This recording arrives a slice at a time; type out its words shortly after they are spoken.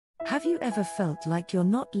Have you ever felt like you're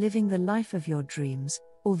not living the life of your dreams,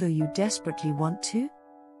 although you desperately want to?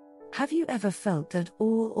 Have you ever felt that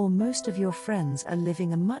all or most of your friends are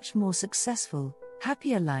living a much more successful,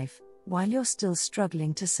 happier life, while you're still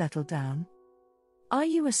struggling to settle down? Are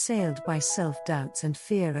you assailed by self-doubts and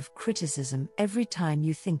fear of criticism every time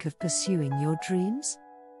you think of pursuing your dreams?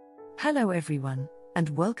 Hello everyone, and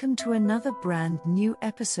welcome to another brand new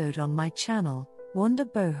episode on my channel, Wonder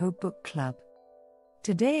Boho Book Club.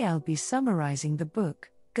 Today I'll be summarizing the book,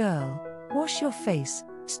 Girl, Wash Your Face,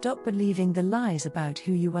 Stop Believing the Lies About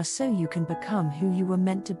Who You Are So You Can Become Who You Were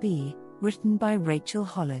Meant to Be, written by Rachel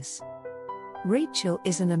Hollis. Rachel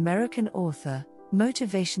is an American author,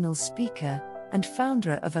 motivational speaker, and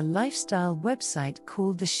founder of a lifestyle website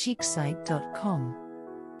called thechicsite.com.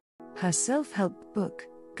 Her self-help book,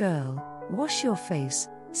 Girl, Wash Your Face,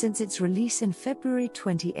 since its release in February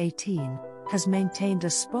 2018, has maintained a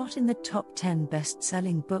spot in the top 10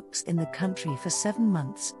 best-selling books in the country for 7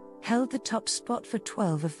 months, held the top spot for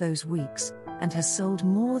 12 of those weeks, and has sold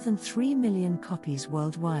more than 3 million copies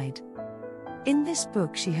worldwide. In this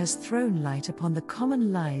book she has thrown light upon the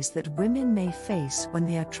common lies that women may face when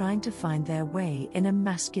they are trying to find their way in a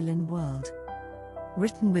masculine world.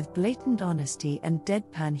 Written with blatant honesty and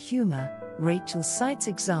deadpan humor, Rachel cites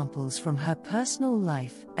examples from her personal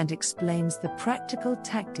life and explains the practical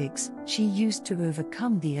tactics she used to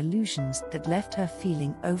overcome the illusions that left her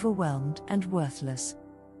feeling overwhelmed and worthless.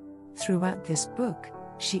 Throughout this book,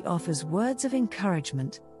 she offers words of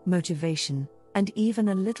encouragement, motivation, and even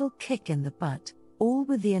a little kick in the butt, all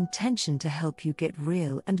with the intention to help you get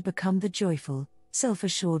real and become the joyful,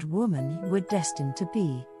 self-assured woman you were destined to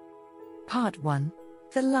be. Part 1.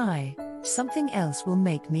 The Lie, Something Else Will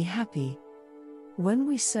Make Me Happy. When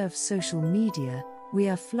we surf social media, we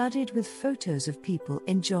are flooded with photos of people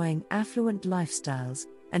enjoying affluent lifestyles,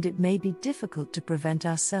 and it may be difficult to prevent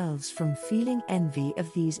ourselves from feeling envy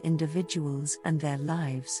of these individuals and their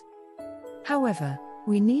lives. However,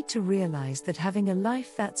 we need to realize that having a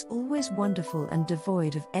life that's always wonderful and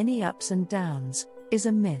devoid of any ups and downs is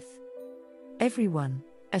a myth. Everyone,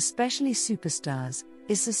 especially superstars,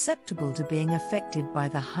 is susceptible to being affected by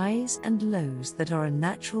the highs and lows that are a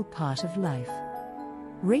natural part of life.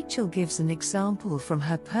 Rachel gives an example from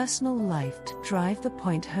her personal life to drive the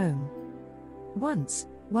point home. Once,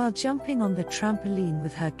 while jumping on the trampoline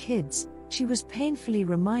with her kids, she was painfully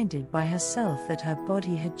reminded by herself that her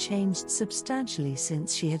body had changed substantially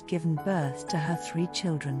since she had given birth to her 3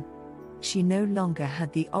 children. She no longer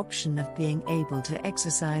had the option of being able to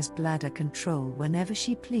exercise bladder control whenever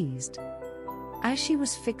she pleased. As she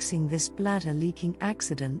was fixing this bladder leaking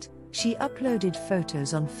accident, she uploaded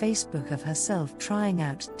photos on Facebook of herself trying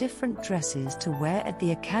out different dresses to wear at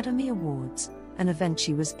the Academy Awards, an event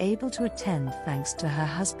she was able to attend thanks to her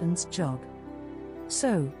husband's job.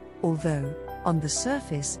 So, although, on the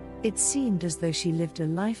surface, it seemed as though she lived a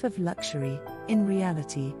life of luxury, in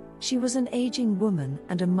reality, she was an aging woman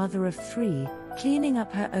and a mother of 3, cleaning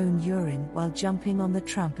up her own urine while jumping on the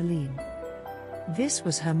trampoline. This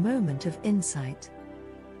was her moment of insight.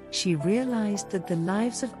 She realized that the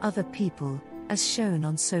lives of other people, as shown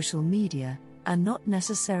on social media, are not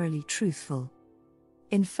necessarily truthful.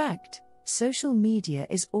 In fact, social media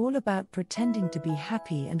is all about pretending to be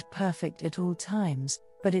happy and perfect at all times,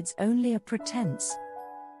 but it's only a pretense.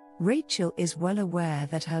 Rachel is well aware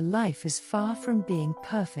that her life is far from being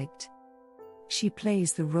perfect. She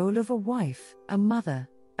plays the role of a wife, a mother,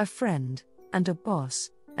 a friend, and a boss,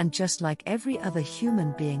 and just like every other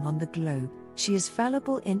human being on the globe, she is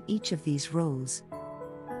fallible in each of these roles.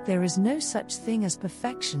 There is no such thing as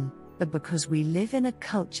perfection, but because we live in a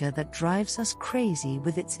culture that drives us crazy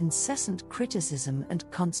with its incessant criticism and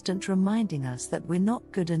constant reminding us that we're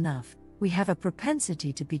not good enough, we have a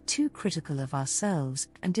propensity to be too critical of ourselves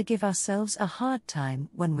and to give ourselves a hard time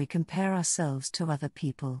when we compare ourselves to other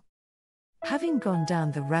people. Having gone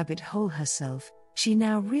down the rabbit hole herself, she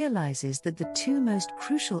now realizes that the 2 most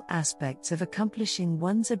crucial aspects of accomplishing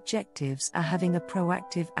one's objectives are having a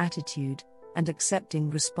proactive attitude and accepting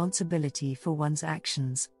responsibility for one's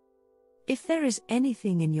actions. If there is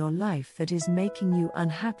anything in your life that is making you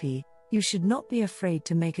unhappy, you should not be afraid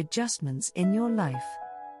to make adjustments in your life.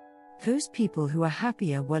 Those people who are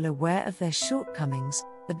happy are well aware of their shortcomings,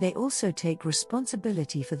 but they also take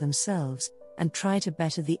responsibility for themselves and try to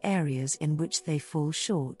better the areas in which they fall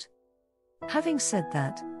short. Having said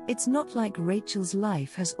that, it's not like Rachel's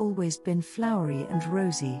life has always been flowery and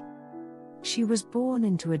rosy. She was born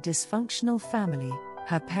into a dysfunctional family,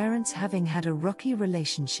 her parents having had a rocky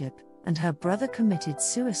relationship, and her brother committed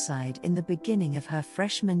suicide in the beginning of her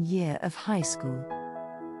freshman year of high school.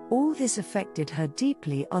 All this affected her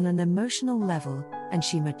deeply on an emotional level, and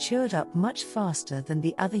she matured up much faster than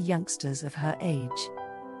the other youngsters of her age.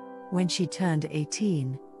 When she turned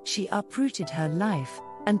 18, she uprooted her life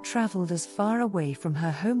and traveled as far away from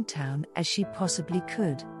her hometown as she possibly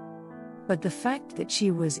could. But the fact that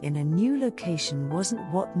she was in a new location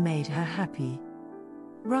wasn't what made her happy.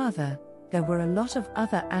 Rather, there were a lot of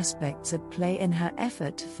other aspects at play in her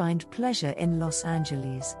effort to find pleasure in Los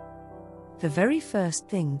Angeles. The very first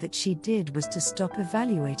thing that she did was to stop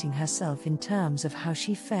evaluating herself in terms of how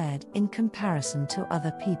she fared in comparison to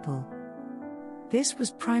other people. This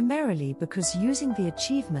was primarily because using the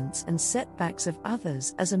achievements and setbacks of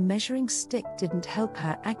others as a measuring stick didn't help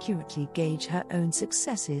her accurately gauge her own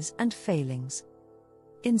successes and failings.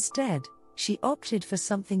 Instead, she opted for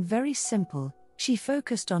something very simple. She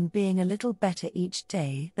focused on being a little better each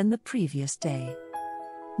day than the previous day.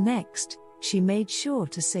 Next, she made sure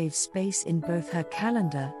to save space in both her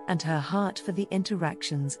calendar and her heart for the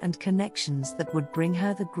interactions and connections that would bring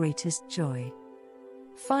her the greatest joy.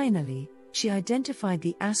 Finally, she identified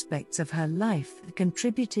the aspects of her life that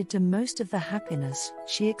contributed to most of the happiness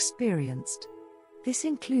she experienced. This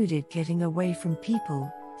included getting away from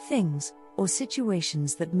people, things, or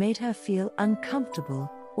situations that made her feel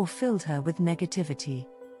uncomfortable or filled her with negativity.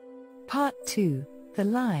 Part 2, The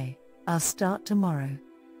Lie. I'll start tomorrow.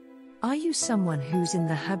 Are you someone who's in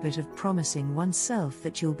the habit of promising oneself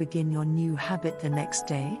that you'll begin your new habit the next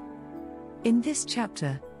day? In this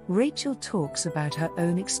chapter, Rachel talks about her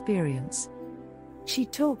own experience. She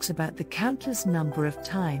talks about the countless number of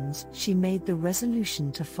times she made the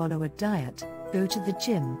resolution to follow a diet, go to the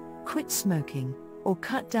gym, quit smoking, or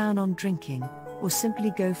cut down on drinking, or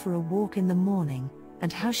simply go for a walk in the morning,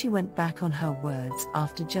 and how she went back on her words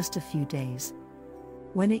after just a few days.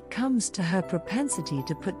 When it comes to her propensity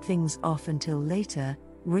to put things off until later,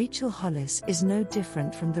 Rachel Hollis is no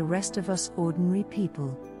different from the rest of us ordinary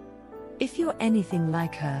people. If you're anything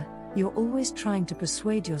like her, you're always trying to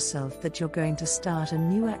persuade yourself that you're going to start a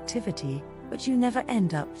new activity, but you never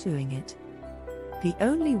end up doing it. The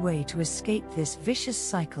only way to escape this vicious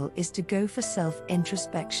cycle is to go for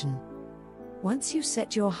self-introspection. Once you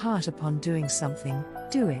set your heart upon doing something,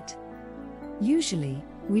 do it. Usually,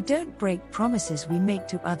 we don't break promises we make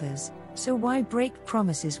to others, so why break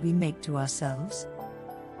promises we make to ourselves?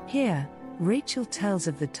 Here, Rachel tells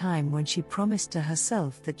of the time when she promised to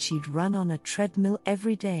herself that she'd run on a treadmill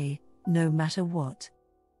every day, no matter what.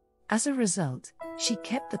 As a result, she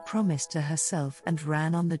kept the promise to herself and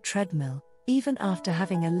ran on the treadmill, even after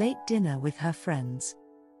having a late dinner with her friends.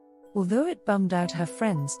 Although it bummed out her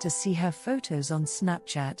friends to see her photos on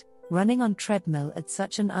Snapchat, running on treadmill at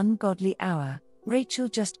such an ungodly hour, Rachel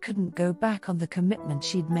just couldn't go back on the commitment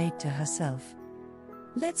she'd made to herself.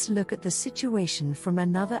 Let's look at the situation from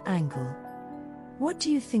another angle. What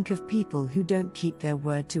do you think of people who don't keep their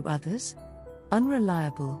word to others?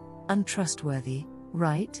 Unreliable, untrustworthy,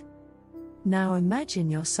 right? Now imagine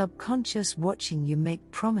your subconscious watching you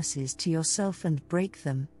make promises to yourself and break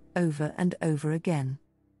them, over and over again.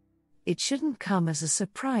 It shouldn't come as a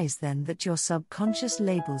surprise then that your subconscious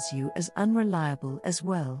labels you as unreliable as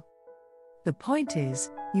well. The point is,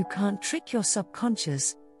 you can't trick your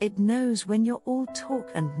subconscious, it knows when you're all talk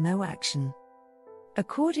and no action.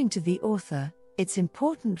 According to the author, it's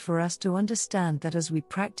important for us to understand that as we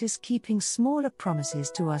practice keeping smaller promises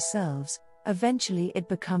to ourselves, eventually it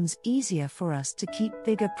becomes easier for us to keep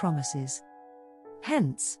bigger promises.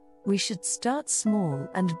 Hence, we should start small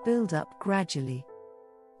and build up gradually.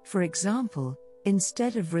 For example,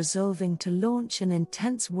 instead of resolving to launch an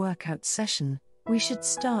intense workout session, we should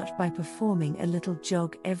start by performing a little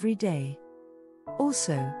jog every day.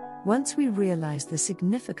 Also, once we realize the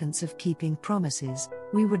significance of keeping promises,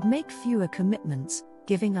 we would make fewer commitments,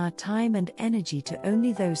 giving our time and energy to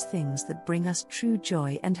only those things that bring us true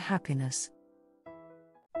joy and happiness.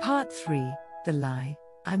 Part 3, The Lie.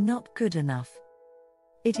 I'm not good enough.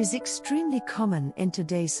 It is extremely common in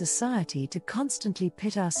today's society to constantly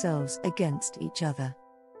pit ourselves against each other.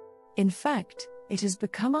 In fact, it has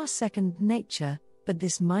become our second nature, but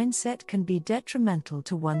this mindset can be detrimental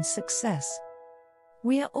to one's success.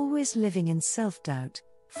 We are always living in self-doubt,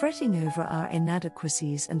 fretting over our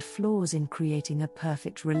inadequacies and flaws in creating a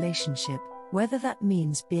perfect relationship, whether that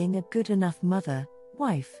means being a good enough mother,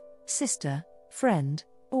 wife, sister, friend,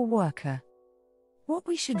 or worker. What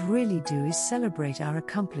we should really do is celebrate our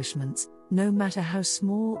accomplishments, no matter how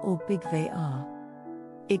small or big they are.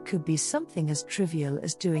 It could be something as trivial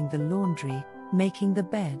as doing the laundry, making the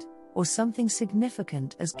bed, or something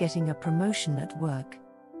significant as getting a promotion at work.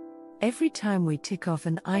 Every time we tick off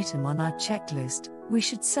an item on our checklist, we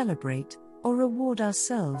should celebrate, or reward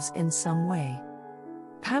ourselves in some way.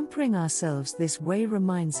 Pampering ourselves this way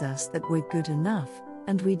reminds us that we're good enough,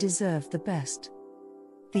 and we deserve the best.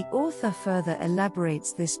 The author further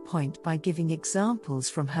elaborates this point by giving examples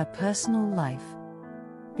from her personal life.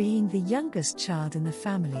 Being the youngest child in the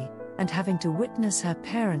family, and having to witness her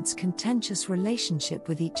parents' contentious relationship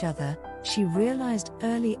with each other, she realized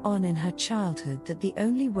early on in her childhood that the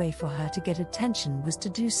only way for her to get attention was to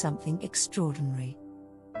do something extraordinary.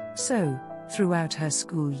 So, throughout her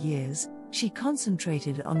school years, she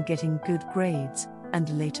concentrated on getting good grades,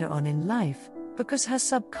 and later on in life, because her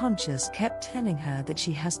subconscious kept telling her that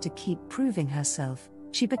she has to keep proving herself,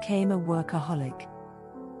 she became a workaholic.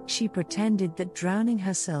 She pretended that drowning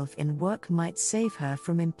herself in work might save her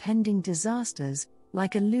from impending disasters,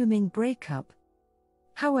 like a looming breakup.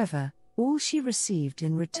 However, all she received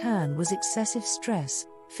in return was excessive stress,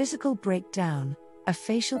 physical breakdown, a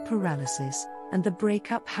facial paralysis, and the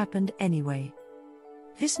breakup happened anyway.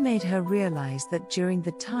 This made her realize that during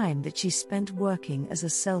the time that she spent working as a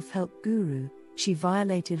self-help guru, she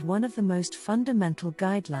violated one of the most fundamental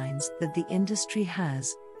guidelines that the industry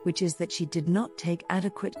has, which is that she did not take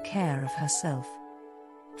adequate care of herself.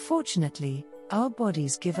 Fortunately, our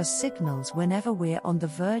bodies give us signals whenever we're on the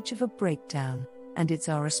verge of a breakdown, and it's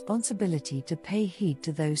our responsibility to pay heed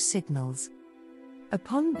to those signals.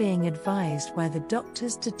 Upon being advised by the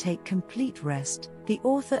doctors to take complete rest, the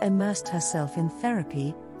author immersed herself in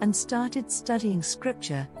therapy and started studying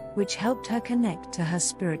scripture, which helped her connect to her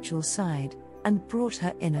spiritual side and brought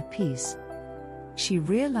her inner peace. She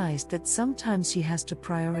realized that sometimes she has to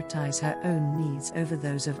prioritize her own needs over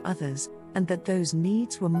those of others, and that those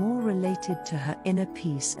needs were more related to her inner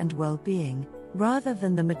peace and well-being, rather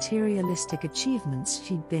than the materialistic achievements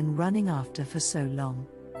she'd been running after for so long.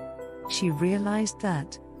 She realized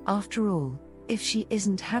that, after all, if she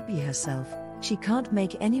isn't happy herself, she can't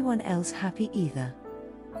make anyone else happy either.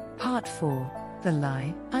 Part 4. The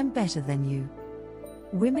Lie, I'm Better Than You.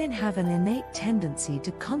 Women have an innate tendency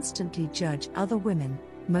to constantly judge other women,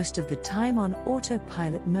 most of the time on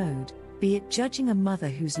autopilot mode, be it judging a mother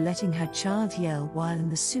who's letting her child yell while in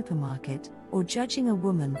the supermarket, or judging a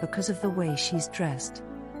woman because of the way she's dressed.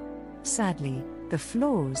 Sadly, the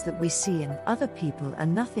flaws that we see in other people are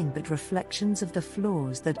nothing but reflections of the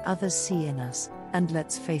flaws that others see in us, and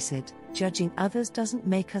let's face it, judging others doesn't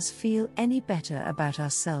make us feel any better about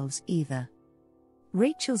ourselves either.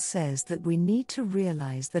 Rachel says that we need to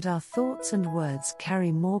realize that our thoughts and words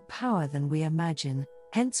carry more power than we imagine,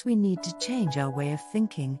 hence we need to change our way of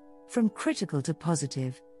thinking, from critical to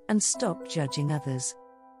positive, and stop judging others.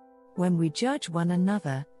 When we judge one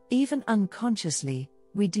another, even unconsciously,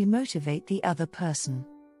 we demotivate the other person.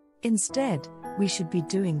 Instead, we should be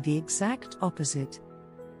doing the exact opposite.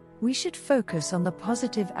 We should focus on the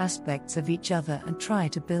positive aspects of each other and try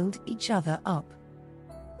to build each other up.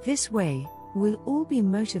 This way, we'll all be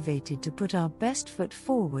motivated to put our best foot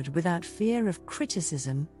forward without fear of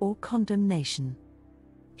criticism or condemnation.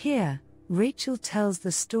 Here, Rachel tells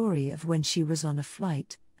the story of when she was on a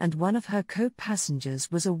flight, and one of her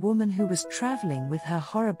co-passengers was a woman who was traveling with her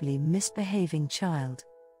horribly misbehaving child.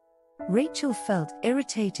 Rachel felt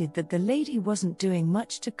irritated that the lady wasn't doing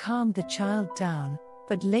much to calm the child down,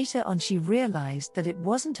 but later on she realized that it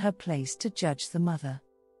wasn't her place to judge the mother.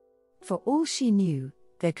 For all she knew,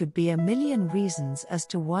 there could be a million reasons as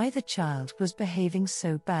to why the child was behaving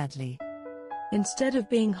so badly. Instead of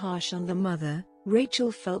being harsh on the mother,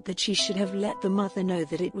 Rachel felt that she should have let the mother know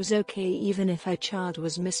that it was okay even if her child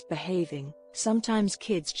was misbehaving. Sometimes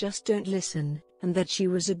kids just don't listen, and that she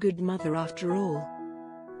was a good mother after all.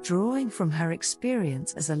 Drawing from her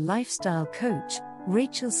experience as a lifestyle coach,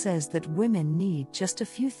 Rachel says that women need just a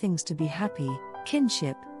few things to be happy: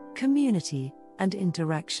 kinship, community, and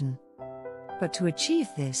interaction. But to achieve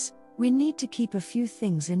this, we need to keep a few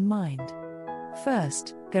things in mind.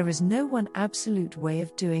 First, there is no one absolute way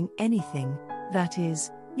of doing anything, that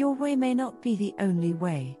is, your way may not be the only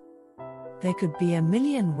way. There could be a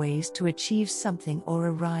million ways to achieve something or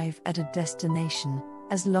arrive at a destination,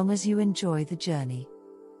 as long as you enjoy the journey.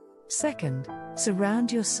 Second,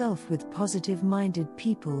 surround yourself with positive-minded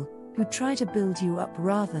people who try to build you up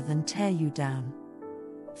rather than tear you down.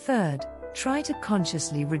 Third, try to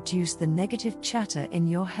consciously reduce the negative chatter in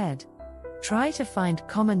your head. Try to find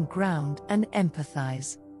common ground and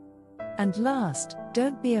empathize. And last,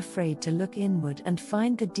 don't be afraid to look inward and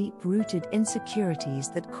find the deep-rooted insecurities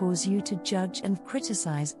that cause you to judge and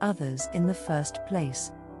criticize others in the first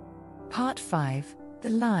place. Part 5. The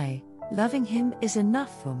Lie, Loving Him is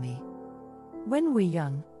Enough for Me. When we're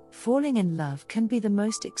young, falling in love can be the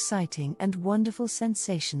most exciting and wonderful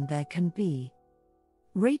sensation there can be.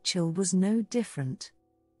 Rachel was no different.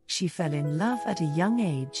 She fell in love at a young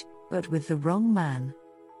age, but with the wrong man.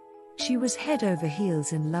 She was head over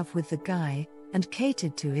heels in love with the guy, and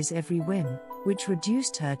catered to his every whim, which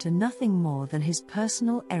reduced her to nothing more than his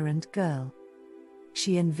personal errand girl.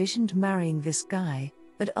 She envisioned marrying this guy,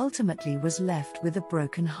 but ultimately was left with a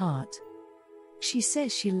broken heart. She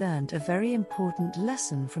says she learned a very important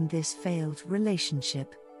lesson from this failed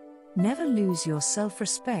relationship. Never lose your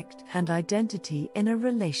self-respect and identity in a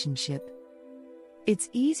relationship. It's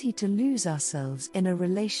easy to lose ourselves in a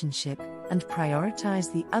relationship and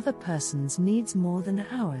prioritize the other person's needs more than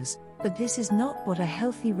ours, but this is not what a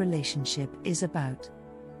healthy relationship is about.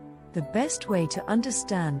 The best way to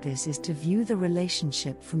understand this is to view the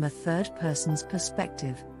relationship from a third person's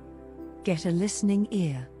perspective. Get a listening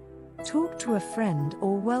ear. Talk to a friend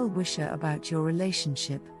or well-wisher about your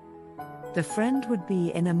relationship. The friend would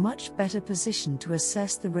be in a much better position to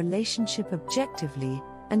assess the relationship objectively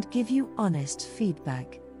and give you honest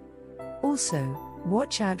feedback. Also,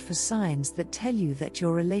 watch out for signs that tell you that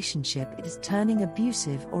your relationship is turning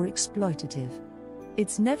abusive or exploitative.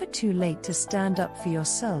 It's never too late to stand up for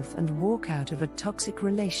yourself and walk out of a toxic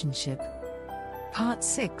relationship. Part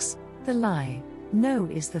 6. The lie. No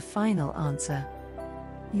is the final answer.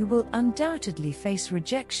 You will undoubtedly face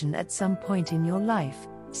rejection at some point in your life,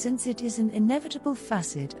 since it is an inevitable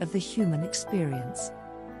facet of the human experience.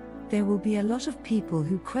 There will be a lot of people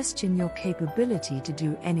who question your capability to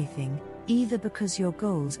do anything, either because your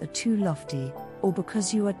goals are too lofty, or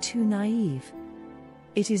because you are too naive.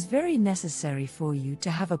 It is very necessary for you to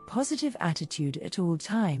have a positive attitude at all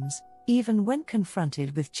times, even when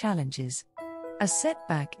confronted with challenges. A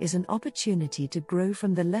setback is an opportunity to grow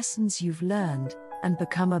from the lessons you've learned, and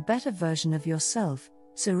become a better version of yourself,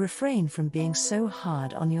 so refrain from being so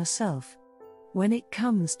hard on yourself. When it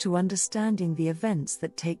comes to understanding the events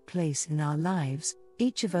that take place in our lives,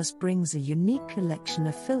 each of us brings a unique collection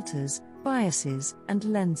of filters, biases, and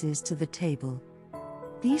lenses to the table.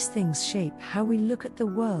 These things shape how we look at the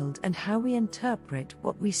world and how we interpret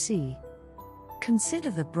what we see.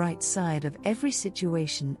 Consider the bright side of every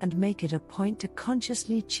situation and make it a point to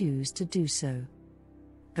consciously choose to do so.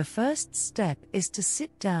 The first step is to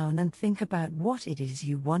sit down and think about what it is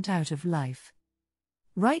you want out of life.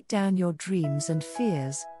 Write down your dreams and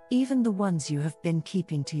fears, even the ones you have been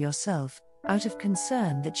keeping to yourself, out of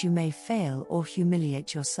concern that you may fail or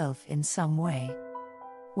humiliate yourself in some way.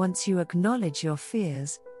 Once you acknowledge your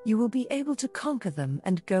fears, you will be able to conquer them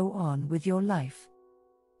and go on with your life.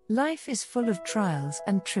 Life is full of trials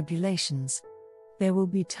and tribulations. There will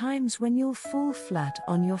be times when you'll fall flat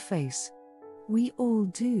on your face. We all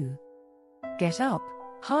do. Get up,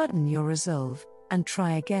 harden your resolve, and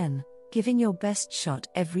try again, giving your best shot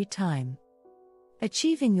every time.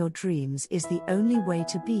 Achieving your dreams is the only way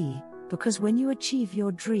to be, because when you achieve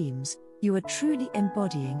your dreams, you are truly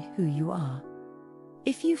embodying who you are.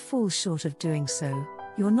 If you fall short of doing so,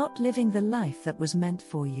 you're not living the life that was meant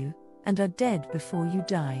for you, and are dead before you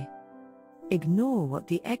die. Ignore what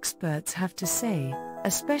the experts have to say,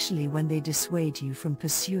 especially when they dissuade you from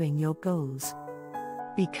pursuing your goals.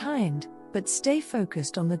 Be kind, but stay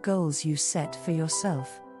focused on the goals you set for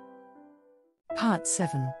yourself. Part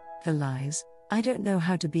 7. The lies. I don't know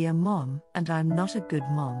how to be a mom, and I'm not a good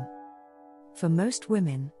mom. For most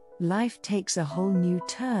women, life takes a whole new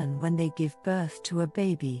turn when they give birth to a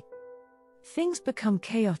baby. Things become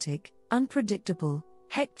chaotic, unpredictable,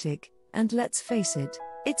 hectic, and let's face it,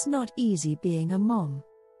 it's not easy being a mom.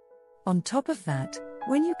 On top of that,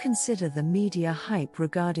 when you consider the media hype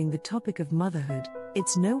regarding the topic of motherhood,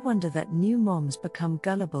 it's no wonder that new moms become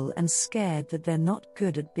gullible and scared that they're not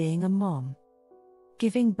good at being a mom.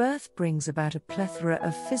 Giving birth brings about a plethora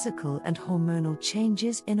of physical and hormonal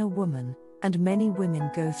changes in a woman, and many women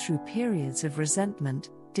go through periods of resentment,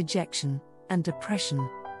 dejection, and depression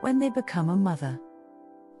when they become a mother.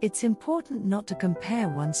 It's important not to compare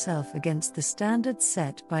oneself against the standards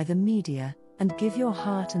set by the media, and give your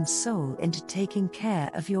heart and soul into taking care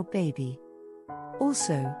of your baby.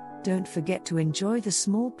 Also, don't forget to enjoy the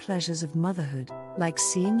small pleasures of motherhood, like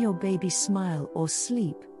seeing your baby smile or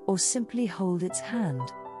sleep, or simply hold its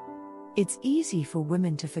hand. It's easy for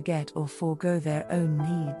women to forget or forego their own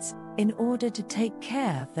needs, in order to take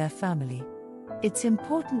care of their family. It's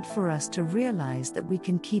important for us to realize that we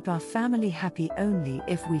can keep our family happy only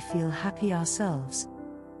if we feel happy ourselves.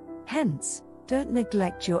 Hence, don't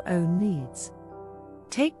neglect your own needs.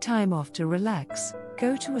 Take time off to relax,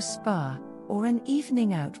 go to a spa, or an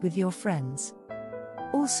evening out with your friends.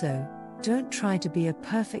 Also, don't try to be a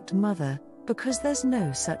perfect mother, because there's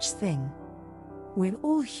no such thing. We're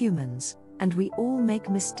all humans, and we all make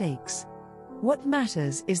mistakes. What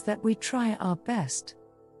matters is that we try our best.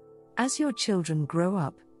 As your children grow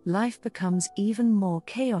up, life becomes even more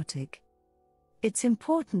chaotic. It's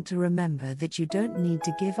important to remember that you don't need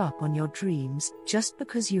to give up on your dreams just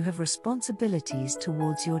because you have responsibilities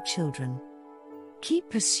towards your children. Keep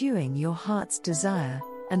pursuing your heart's desire,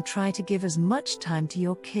 and try to give as much time to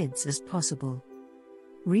your kids as possible.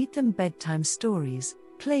 Read them bedtime stories,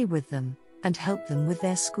 play with them, and help them with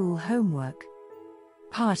their school homework.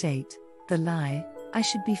 Part 8. The lie, I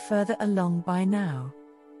should be further along by now.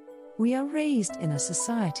 We are raised in a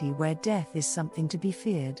society where death is something to be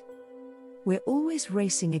feared. We're always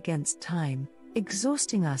racing against time,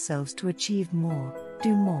 exhausting ourselves to achieve more,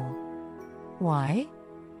 do more. Why?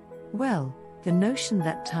 Well, the notion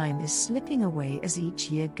that time is slipping away as each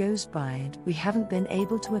year goes by and we haven't been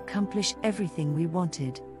able to accomplish everything we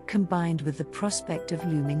wanted, combined with the prospect of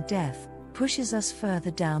looming death, pushes us further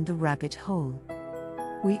down the rabbit hole.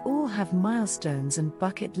 We all have milestones and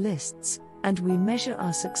bucket lists, and we measure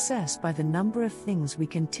our success by the number of things we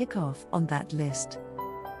can tick off on that list.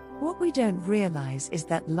 What we don't realize is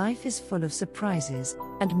that life is full of surprises,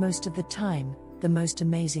 and most of the time, the most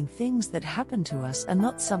amazing things that happen to us are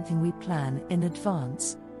not something we plan in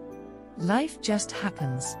advance. Life just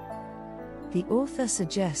happens. The author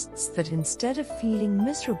suggests that instead of feeling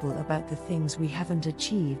miserable about the things we haven't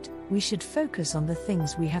achieved, we should focus on the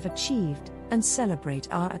things we have achieved and celebrate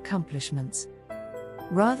our accomplishments.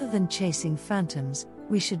 Rather than chasing phantoms,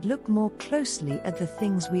 we should look more closely at the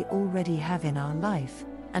things we already have in our life,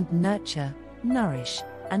 and nurture, nourish,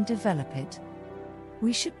 and develop it.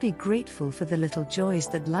 We should be grateful for the little joys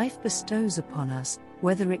that life bestows upon us,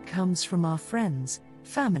 whether it comes from our friends,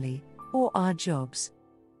 family, or our jobs.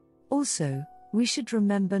 Also, we should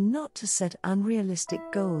remember not to set unrealistic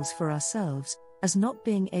goals for ourselves, as not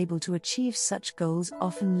being able to achieve such goals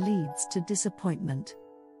often leads to disappointment.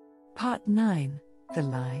 Part 9. The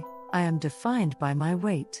lie, I am defined by my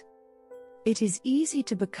weight. It is easy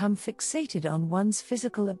to become fixated on one's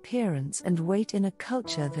physical appearance and weight in a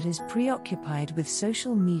culture that is preoccupied with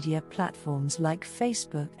social media platforms like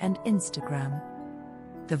Facebook and Instagram.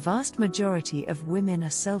 The vast majority of women are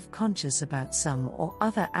self-conscious about some or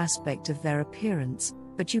other aspect of their appearance,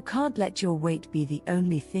 but you can't let your weight be the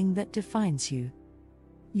only thing that defines you.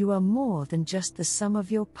 You are more than just the sum of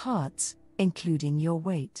your parts, including your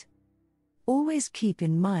weight. Always keep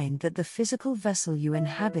in mind that the physical vessel you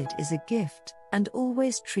inhabit is a gift, and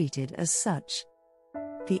always treat it as such.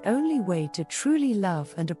 The only way to truly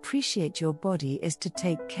love and appreciate your body is to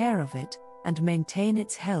take care of it, and maintain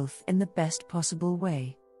its health in the best possible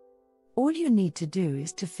way. All you need to do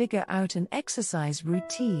is to figure out an exercise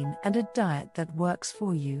routine and a diet that works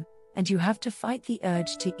for you, and you have to fight the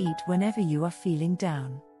urge to eat whenever you are feeling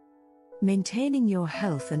down. Maintaining your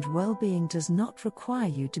health and well-being does not require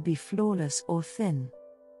you to be flawless or thin.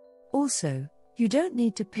 Also, you don't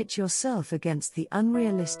need to pit yourself against the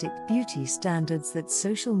unrealistic beauty standards that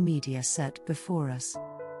social media set before us.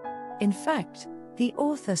 In fact, the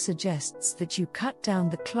author suggests that you cut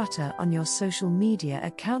down the clutter on your social media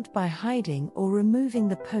account by hiding or removing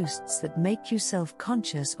the posts that make you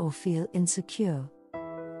self-conscious or feel insecure.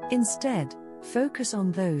 Instead, focus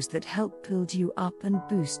on those that help build you up and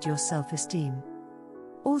boost your self-esteem.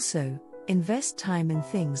 Also, invest time in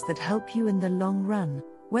things that help you in the long run,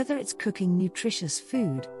 whether it's cooking nutritious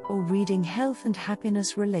food or reading health and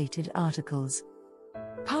happiness-related articles.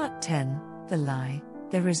 Part 10. The lie,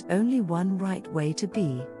 there is only one right way to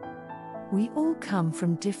be. We all come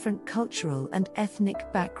from different cultural and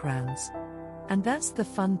ethnic backgrounds. And that's the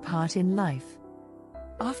fun part in life.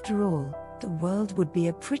 After all, the world would be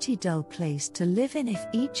a pretty dull place to live in if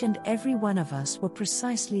each and every one of us were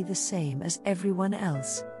precisely the same as everyone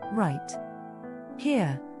else, right?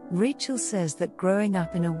 Here, Rachel says that growing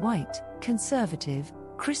up in a white, conservative,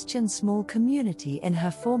 Christian small community in her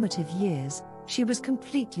formative years, she was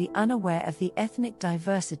completely unaware of the ethnic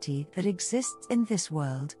diversity that exists in this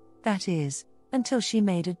world, that is, until she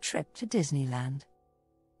made a trip to Disneyland.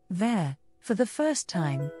 There, for the first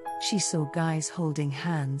time, she saw guys holding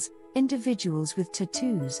hands, individuals with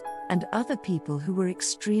tattoos, and other people who were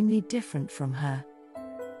extremely different from her.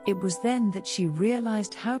 It was then that she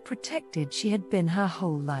realized how protected she had been her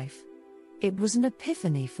whole life. It was an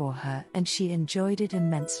epiphany for her and she enjoyed it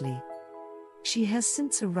immensely. She has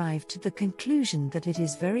since arrived to the conclusion that it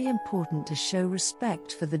is very important to show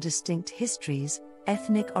respect for the distinct histories,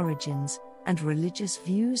 ethnic origins, and religious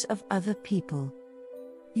views of other people.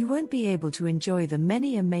 You won't be able to enjoy the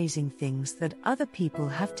many amazing things that other people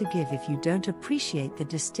have to give if you don't appreciate the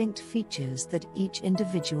distinct features that each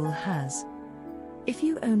individual has. If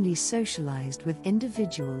you only socialized with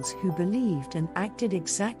individuals who believed and acted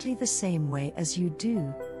exactly the same way as you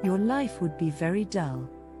do, your life would be very dull.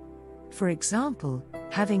 For example,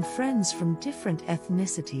 having friends from different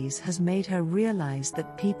ethnicities has made her realize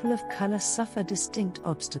that people of color suffer distinct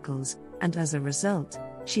obstacles, and as a result,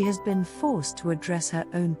 she has been forced to address her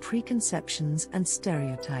own preconceptions and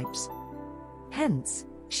stereotypes. Hence,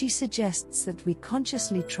 she suggests that we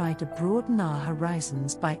consciously try to broaden our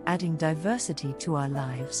horizons by adding diversity to our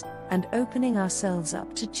lives and opening ourselves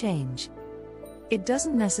up to change. It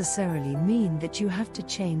doesn't necessarily mean that you have to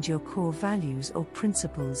change your core values or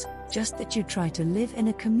principles, just that you try to live in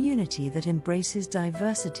a community that embraces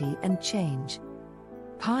diversity and change.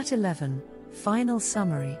 Part 11, Final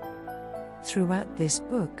Summary. Throughout this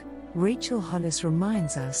book, Rachel Hollis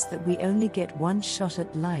reminds us that we only get one shot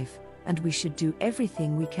at life, and we should do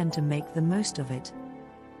everything we can to make the most of it.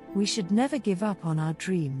 We should never give up on our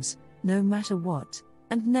dreams, no matter what,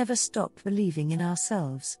 and never stop believing in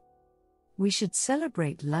ourselves. We should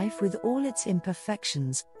celebrate life with all its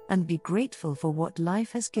imperfections, and be grateful for what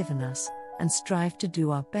life has given us, and strive to do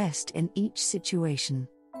our best in each situation.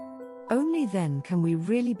 Only then can we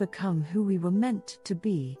really become who we were meant to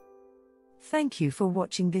be. Thank you for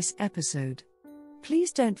watching this episode.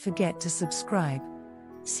 Please don't forget to subscribe.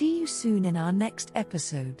 See you soon in our next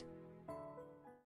episode.